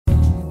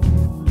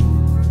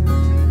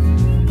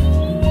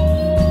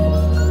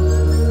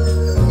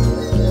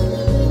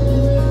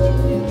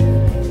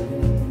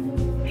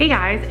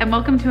guys, and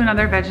welcome to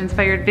another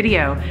VegInspired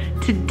video.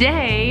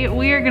 Today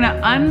we are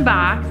gonna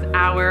unbox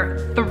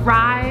our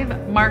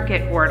Thrive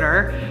Market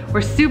order.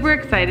 We're super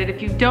excited.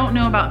 If you don't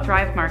know about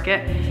Thrive Market,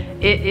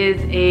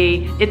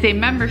 it's a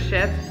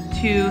membership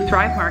to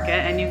Thrive Market,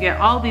 and you get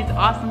all these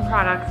awesome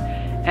products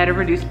at a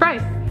reduced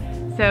price.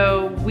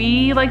 So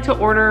we like to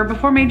order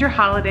before major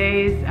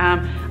holidays,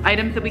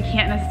 items that we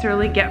can't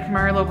necessarily get from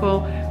our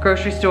local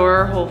grocery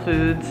store or Whole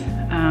Foods.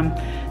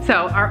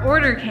 So our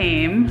order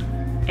came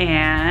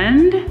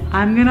and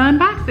I'm gonna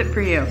unbox it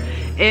for you.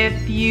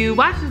 If you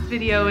watch this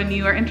video and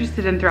you are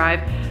interested in Thrive,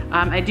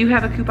 I do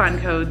have a coupon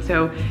code,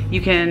 so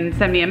you can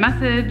send me a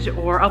message,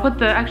 or I'll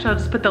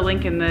just put the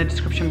link in the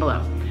description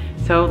below.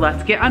 So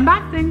let's get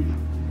unboxing.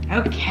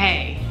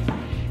 Okay.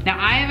 Now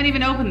I haven't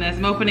even opened this.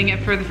 I'm opening it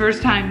for the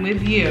first time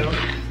with you.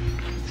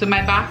 So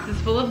my box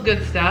is full of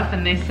good stuff,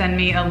 and they send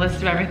me a list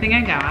of everything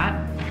I got.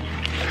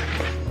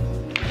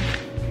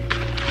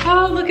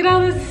 Oh, look at all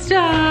this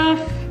stuff.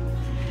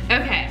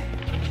 Okay,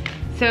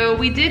 so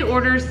we did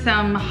order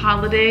some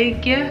holiday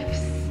gifts.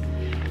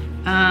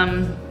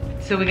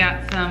 So we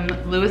got some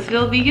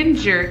Louisville vegan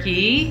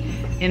jerky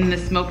in the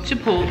smoked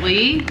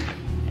chipotle.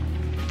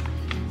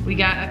 We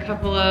got a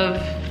couple of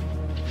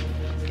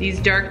these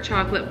dark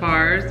chocolate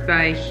bars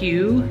by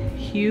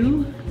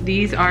Hue.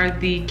 These are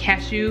the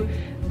cashew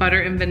butter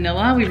and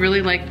vanilla. We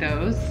really like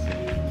those.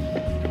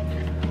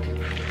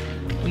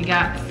 We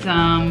got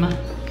some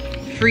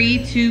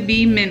free to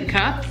be mint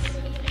cups.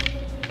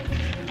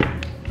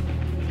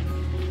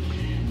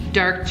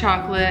 Dark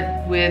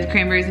chocolate with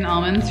cranberries and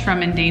almonds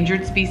from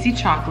Endangered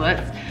Species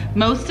Chocolates.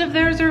 Most of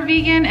theirs are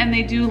vegan and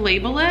they do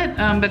label it,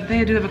 but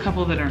they do have a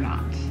couple that are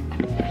not.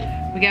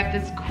 We got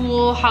this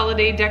cool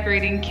holiday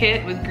decorating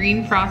kit with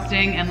green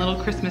frosting and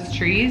little Christmas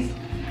trees,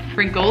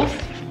 sprinkles.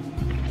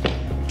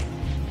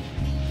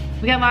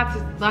 We got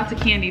lots of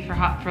candy for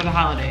the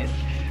holidays.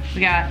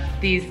 We got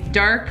these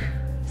dark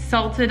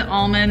salted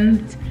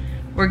almond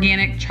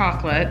organic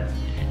chocolate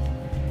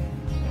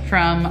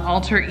from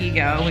Alter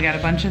Ego. We got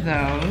a bunch of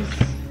those.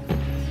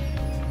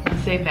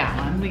 Let's save that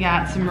one. We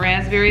got some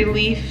raspberry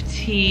leaf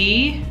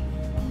tea.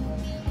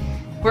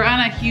 We're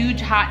on a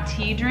huge hot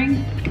tea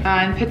drink.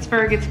 In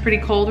Pittsburgh, it's pretty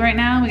cold right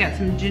now. We got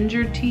some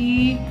ginger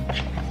tea.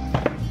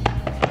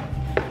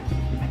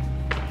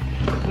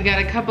 We got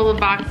a couple of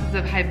boxes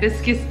of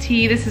hibiscus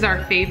tea. This is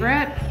our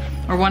favorite,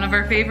 or one of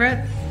our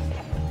favorites.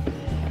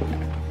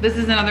 This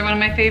is another one of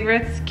my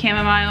favorites,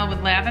 chamomile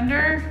with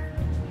lavender.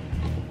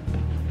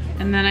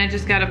 And then I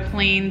just got a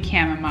plain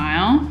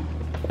chamomile.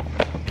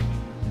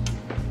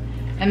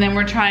 And then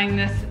we're trying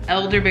this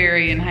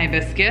elderberry and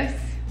hibiscus.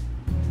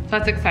 So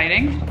that's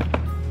exciting.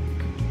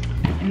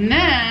 And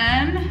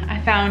then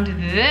I found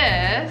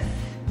this.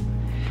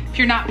 If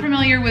you're not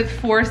familiar with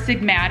Four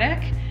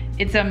Sigmatic,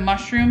 it's a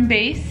mushroom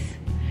base,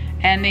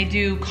 and they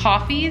do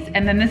coffees,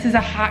 and then this is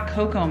a hot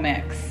cocoa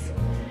mix.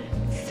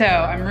 So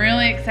I'm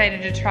really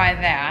excited to try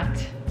that.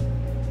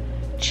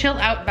 Chill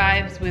out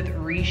vibes with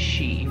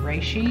reishi.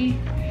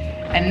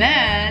 And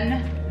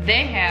then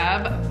they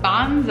have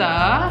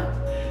Banza,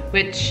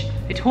 which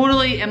I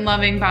totally am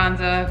loving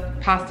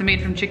Banza, pasta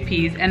made from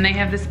chickpeas, and they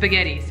have the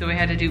spaghetti, so we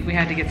had to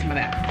get some of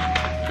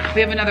that. We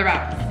have another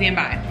box, stand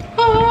by.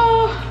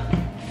 Oh,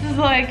 this is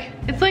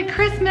it's like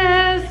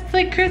Christmas, it's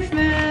like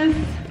Christmas.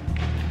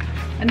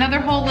 Another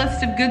whole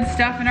list of good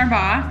stuff in our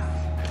box.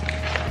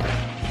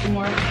 Some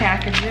more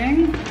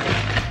packaging.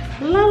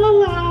 La la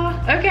la.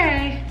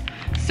 Okay.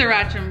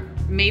 Sriracha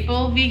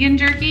maple vegan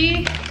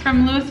jerky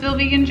from Louisville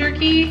Vegan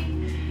Jerky.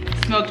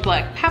 Smoked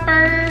black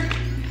pepper.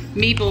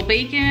 Maple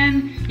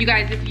bacon. You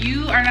guys, if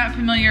you are not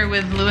familiar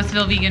with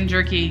Louisville Vegan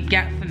Jerky,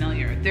 get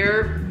familiar.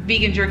 Their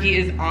vegan jerky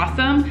is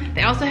awesome.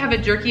 They also have a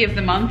Jerky of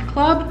the Month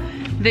club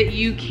that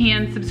you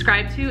can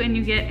subscribe to, and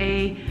you get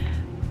a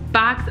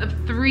box of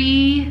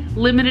 3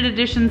 limited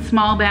edition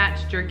small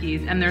batch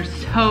jerkies, and they're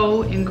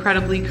so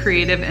incredibly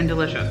creative and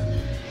delicious.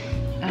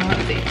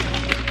 Let's see.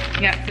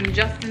 We got some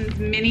Justin's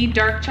mini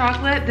dark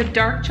chocolate. The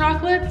dark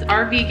chocolates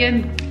are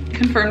vegan,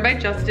 confirmed by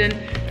Justin.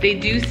 They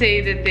do say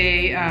that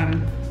they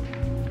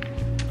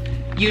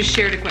use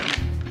shared equipment.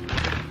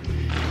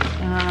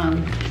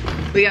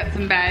 We got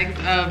some bags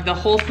of the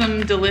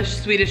Wholesome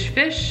Delish Swedish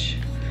fish,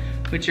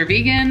 which are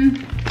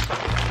vegan.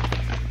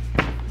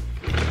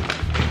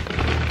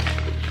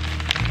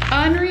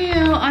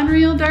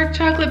 Unreal dark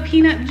chocolate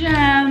peanut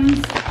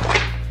gems.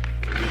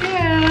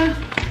 Yeah.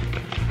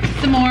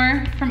 Some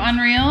more from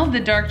Unreal, the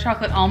dark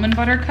chocolate almond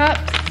butter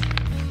cups.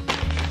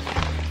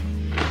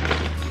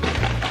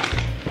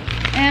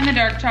 And the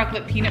dark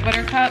chocolate peanut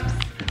butter cups.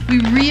 We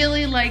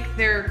really like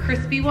their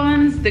crispy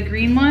ones, the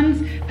green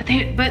ones,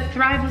 but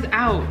Thrive was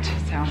out,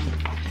 so.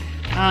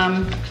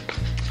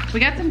 We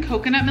got some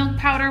coconut milk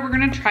powder. We're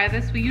gonna try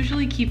this. We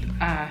usually keep,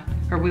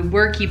 we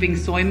were keeping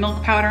soy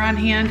milk powder on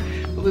hand,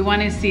 but we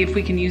wanted to see if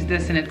we can use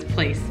this in its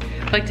place.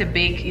 I like to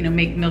bake,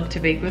 make milk to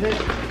bake with it.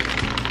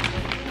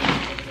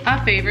 A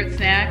favorite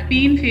snack,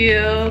 bean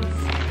fields.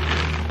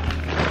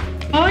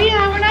 Oh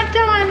yeah, we're not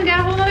done. We got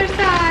a whole other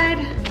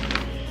side.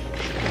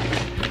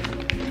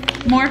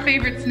 More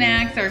favorite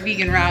snacks are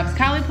Vegan Rob's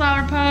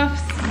cauliflower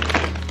puffs,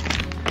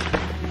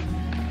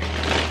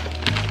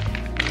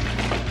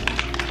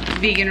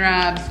 Vegan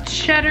Rob's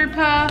cheddar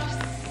puffs,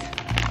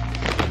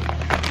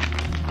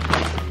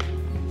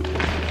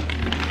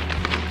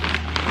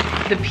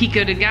 the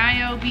pico de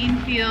gallo bean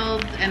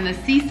fields and the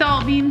sea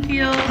salt bean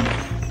fields.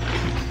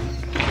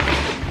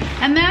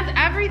 And that's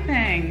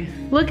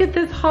everything. Look at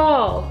this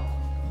haul.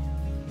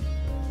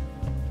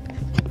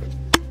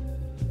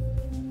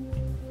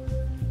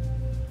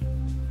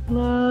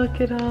 Look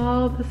at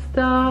all the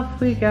stuff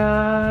we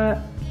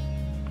got.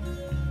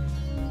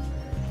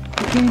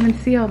 You can't even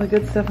see all the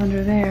good stuff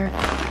under there.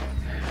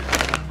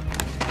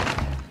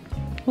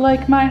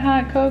 Like my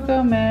hot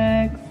cocoa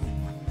mix.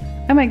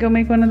 I might go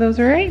make one of those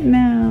right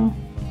now.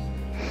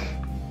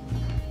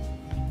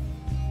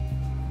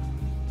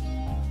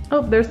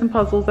 Oh, there's some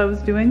puzzles I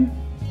was doing.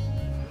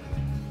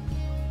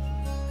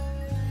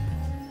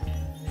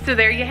 So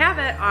there you have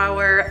it,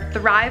 our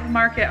Thrive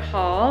Market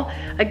haul.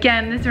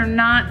 Again, these are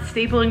not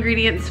staple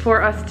ingredients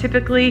for us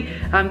typically.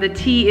 The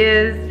tea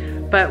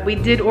is, but we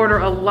did order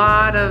a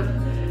lot of,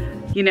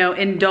 you know,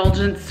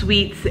 indulgent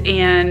sweets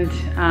and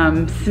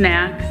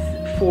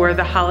snacks for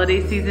the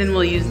holiday season.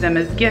 We'll use them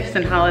as gifts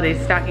and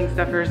holiday stocking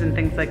stuffers and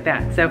things like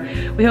that. So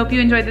we hope you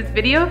enjoyed this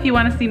video. If you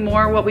want to see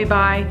more what we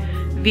buy,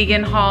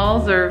 vegan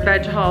hauls or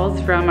veg hauls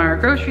from our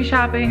grocery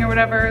shopping or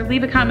whatever,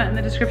 leave a comment in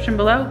the description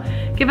below.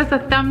 Give us a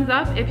thumbs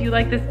up if you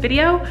like this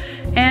video.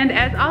 And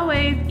as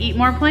always, eat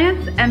more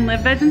plants and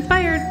live veg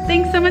inspired.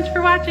 Thanks so much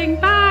for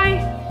watching.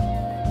 Bye.